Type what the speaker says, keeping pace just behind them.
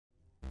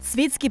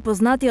Светски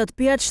познатиот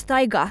пејач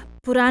Тайга,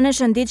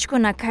 поранешен дечко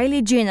на Кајли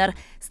Дженер,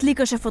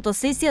 сликаше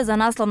фотосесија за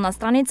насловна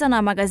страница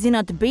на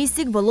магазинот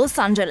Basic во Лос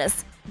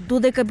Анџелес.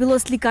 Додека било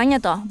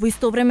сликањето, во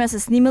исто време се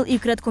снимил и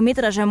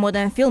краткометражен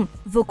моден филм,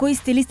 во кој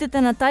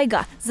стилистите на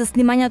Тайга за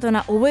снимањето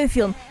на овој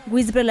филм го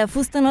избрале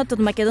фустанот од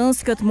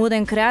македонскиот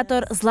моден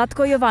креатор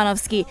Златко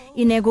Јовановски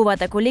и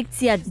неговата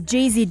колекција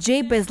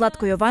JZJ без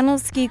Златко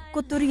Јовановски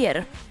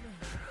Couturier.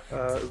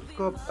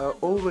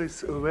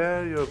 Always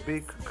wear your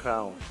big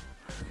crown.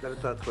 Дали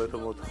тоа е твоето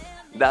мото?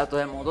 Да,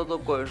 тоа е мотото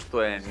кое што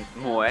е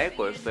мое,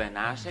 кое што е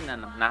наше, на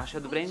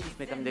нашиот бренд и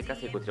сметам дека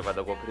секој треба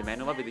да го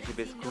применува, бидејќи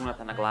без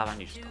круната на глава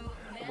ништо.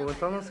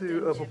 Моментално си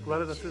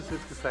популарен на сите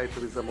светски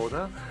сајтови за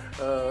мода.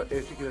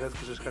 Ти ќе да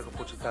раскажеш како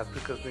почна таа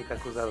приказна и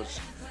како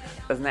заврши.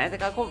 Знаете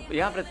како,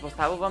 ја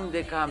претпоставувам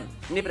дека,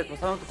 не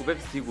претпоставувам, туку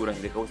бев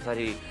сигурен дека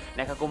уствари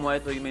некако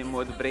моето име и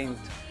мојот бренд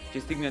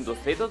ќе стигне до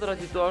светот,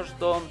 ради тоа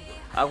што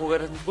ако го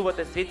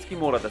размислувате светски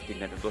мора да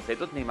стигнете до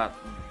светот, нема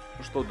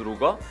што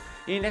друго.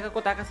 И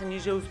некако така се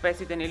ниже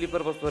успесите, нели,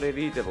 прво со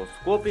ревиите во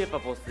Скопје, па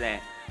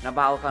после на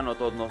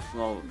Балканот,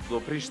 односно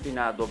до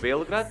Приштина, до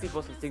Белград и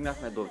после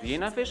стигнавме до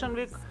Виена Fashion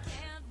Week.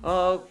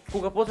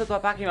 Кога после тоа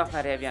пак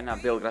имавме ревија на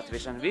Белград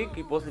Fashion Week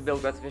и после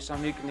Белград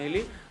Fashion Week,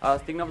 нели,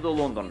 стигнав до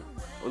Лондон.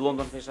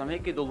 Лондон Fashion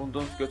Week и до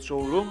лондонскиот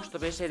шоурум, што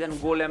беше еден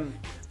голем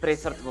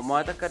пресврт во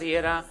мојата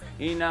кариера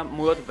и на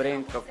мојот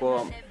бренд,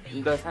 како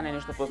да стане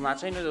нешто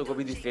позначајно и да го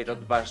види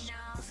светот, баш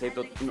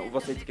светот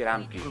во светски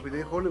рамки. Го види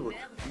и Холивуд.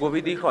 Го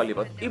види и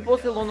Холивуд. И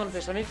после Лондон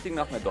Fashion Week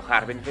стигнавме до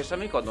Харбин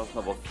Fashion Week,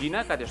 односно во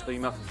Кина, каде што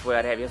имав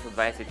своја ревија со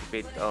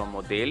 25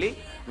 модели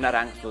на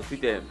ранг со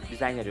сите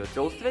дизајнери од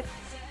цел свет.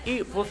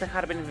 И после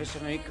Харбин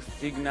Fashion Week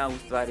стигна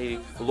уствари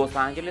Лос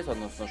Анџелес,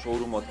 односно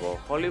шоурумот во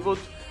Холивуд,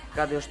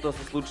 каде што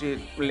се случи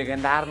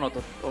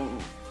легендарното,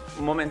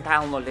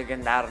 моментално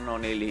легендарно,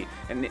 нели,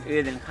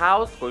 еден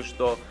хаос кој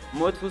што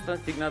мојот фустан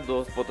стигна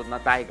до спотот на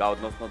Тайга,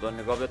 односно до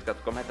неговиот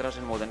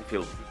краткометражен моден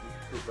филм.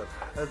 Супер.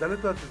 Дали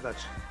тоа ти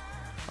значи?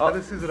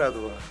 Дали се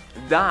израдува?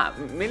 Да,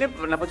 мене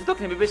на почеток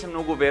не ми беше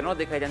многу верно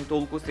дека еден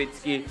толку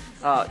светски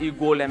и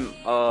голем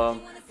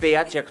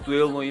пејач,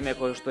 актуелно име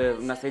кој што е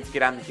на светски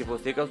рамки во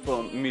сега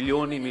со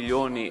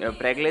милиони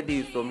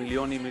прегледи и со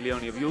милиони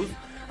views,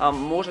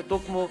 може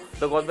токму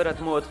да го одберат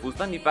мојот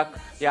фустан. И пак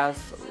јас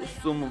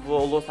сум во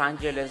Лос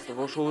Анџелес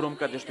во шоурум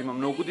каде што има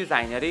многу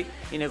дизајнери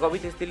и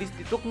неговите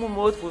стилисти токму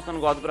мојот фустан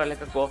го одбрале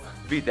како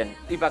виден.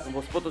 И пак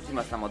во спотот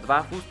има само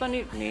 2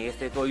 фустани, не е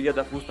се тоа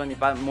 1000 фустани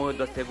па мојот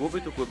да се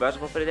губи, туку баш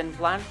во преден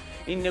план.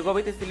 И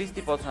неговите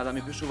стилисти почна да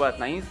ми пишуваат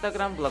на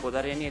Инстаграм,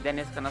 благодарение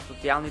денеска на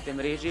социјалните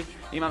мрежи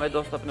имаме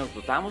достапност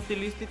до таму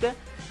стилистите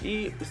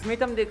и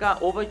сметам дека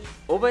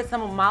ова е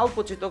само мал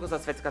почеток за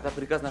светската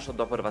приказна што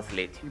допрва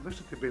следи. Имаш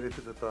ли ти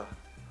бенефит за тоа?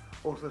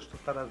 Освен што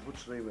стана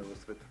звучно име во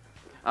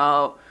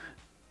светот.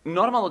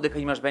 Нормално дека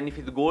имаш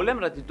бенефит голем,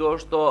 ради тоа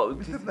што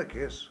Мислев на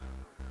кеш.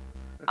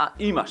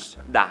 Имаш,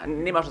 да,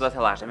 нема што да се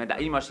лажеме, да,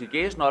 имаш и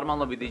кеш,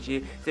 нормално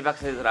бидејќи сепак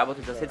се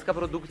работи за светска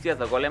продукција,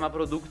 за голема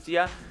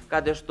продукција,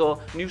 каде што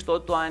ништо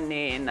од тоа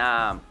не е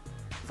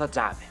за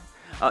џабе.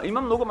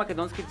 Имам многу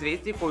македонски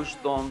звезди кои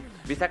што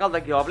би сакал да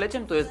ги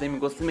облечем, тоест да им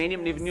го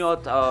сменим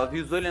нивниот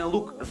визуелен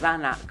лук за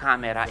на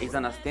камера и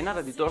за на стена,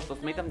 ради тоа што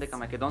сметам дека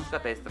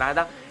македонската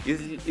естрада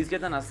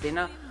изгледа на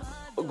стена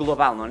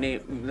глобално,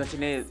 значи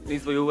не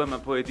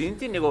извојуваме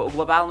поединци, него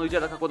глобално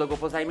изгледа како да го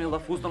позајмила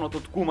фустанот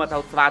од кумата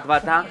од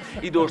свадбата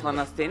и дошла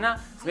на стена.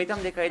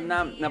 Сметам дека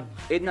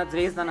една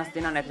звезда на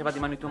стена не треба да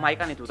има ниту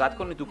мајка, ниту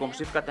татко, ниту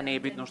комшивката, не е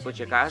битно што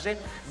ќе каже.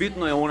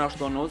 Битно е она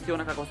што носи,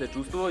 она како се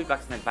чувствува и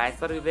пак сме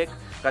 21 век,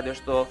 каде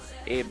што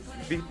е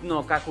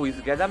битно како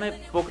изгледаме,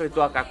 покрај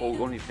тоа како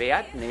они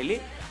пеат,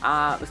 нели?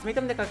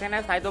 Сметам дека кај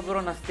нас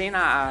најдобро на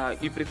сцена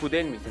и преку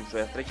ден, мислам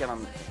што ја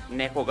среќавам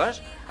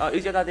некогаш,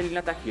 изгледа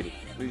Делината Хири.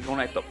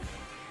 Она е топ.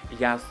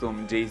 Јас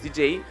сум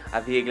JZJ, а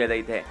вие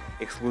гледајте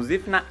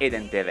Ексклузив на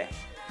 1 TV.